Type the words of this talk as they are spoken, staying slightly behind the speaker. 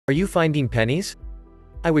Are you finding pennies?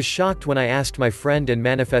 I was shocked when I asked my friend and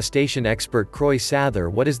manifestation expert Croy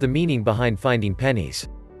Sather what is the meaning behind finding pennies.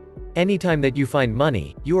 Anytime that you find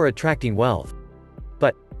money, you are attracting wealth.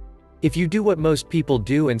 But if you do what most people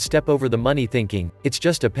do and step over the money thinking, it's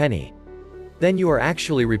just a penny, then you are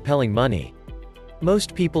actually repelling money.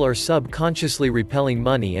 Most people are subconsciously repelling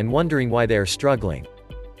money and wondering why they are struggling.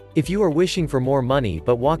 If you are wishing for more money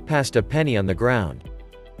but walk past a penny on the ground,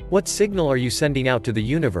 what signal are you sending out to the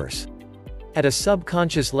universe? At a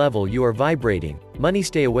subconscious level you are vibrating, "Money,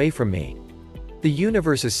 stay away from me." The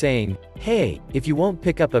universe is saying, "Hey, if you won't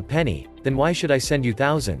pick up a penny, then why should I send you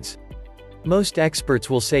thousands?" Most experts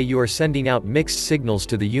will say you are sending out mixed signals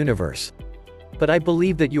to the universe. But I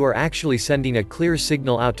believe that you are actually sending a clear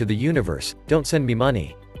signal out to the universe: "Don't send me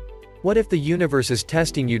money." What if the universe is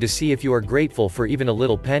testing you to see if you are grateful for even a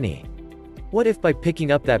little penny? What if by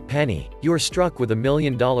picking up that penny, you are struck with $1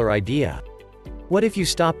 million idea? What if you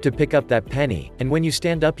stop to pick up that penny, and when you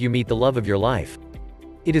stand up you meet the love of your life?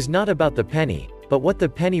 It is not about the penny, but what the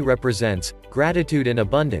penny represents: gratitude and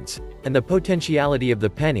abundance, and the potentiality of the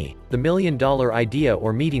penny, the $1 million idea,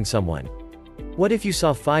 or meeting someone. What if you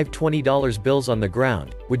saw 5 $20 bills on the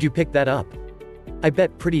ground? Would you pick that up? I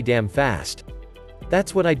bet pretty damn fast.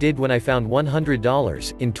 That's what I did when I found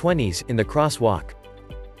 $100 in 20s in the crosswalk.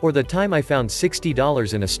 Or the time I found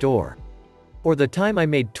 $60 in a store. Or the time I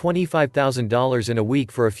made $25,000 in a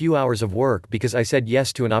week for a few hours of work because I said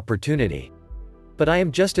yes to an opportunity. But I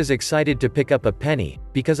am just as excited to pick up a penny,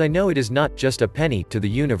 because I know it is not just a penny to the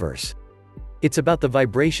universe. It's about the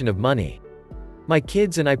vibration of money. My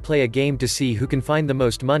kids and I play a game to see who can find the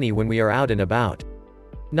most money when we are out and about.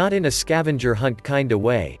 Not in a scavenger hunt kinda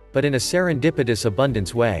way, but in a serendipitous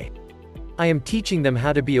abundance way. I am teaching them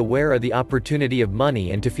how to be aware of the opportunity of money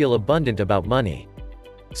and to feel abundant about money.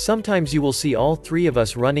 Sometimes you will see all three of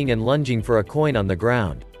us running and lunging for a coin on the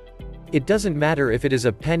ground. It doesn't matter if it is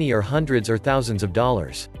a penny or hundreds or thousands of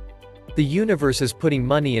dollars. The universe is putting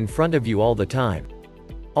money in front of you all the time.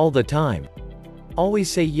 All the time. Always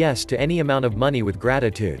say yes to any amount of money with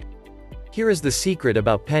gratitude. Here is the secret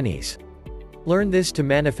about pennies. Learn this to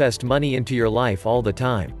manifest money into your life all the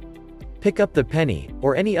time. Pick up the penny,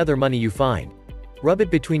 or any other money you find. Rub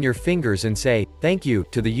it between your fingers and say, "Thank you,"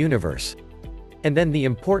 to the universe. And then the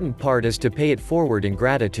important part is to pay it forward in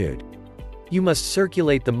gratitude. You must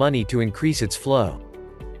circulate the money to increase its flow.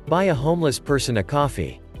 Buy a homeless person a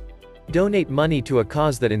coffee. Donate money to a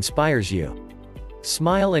cause that inspires you.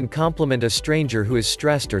 Smile and compliment a stranger who is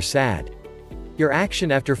stressed or sad. Your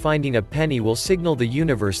action after finding a penny will signal the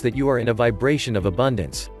universe that you are in a vibration of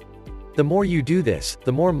abundance. The more you do this,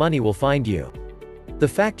 the more money will find you. The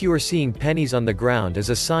fact you are seeing pennies on the ground is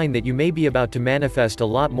a sign that you may be about to manifest a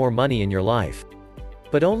lot more money in your life.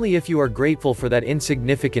 But only if you are grateful for that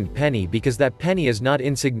insignificant penny, because that penny is not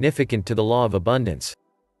insignificant to the law of abundance.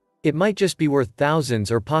 It might just be worth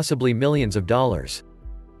thousands or possibly millions of dollars.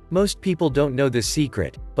 Most people don't know this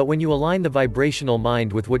secret, but when you align the vibrational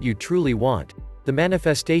mind with what you truly want, the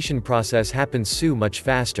manifestation process happens so much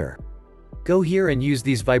faster. Go here and use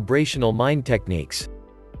these vibrational mind techniques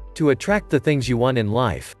to attract the things you want in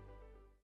life.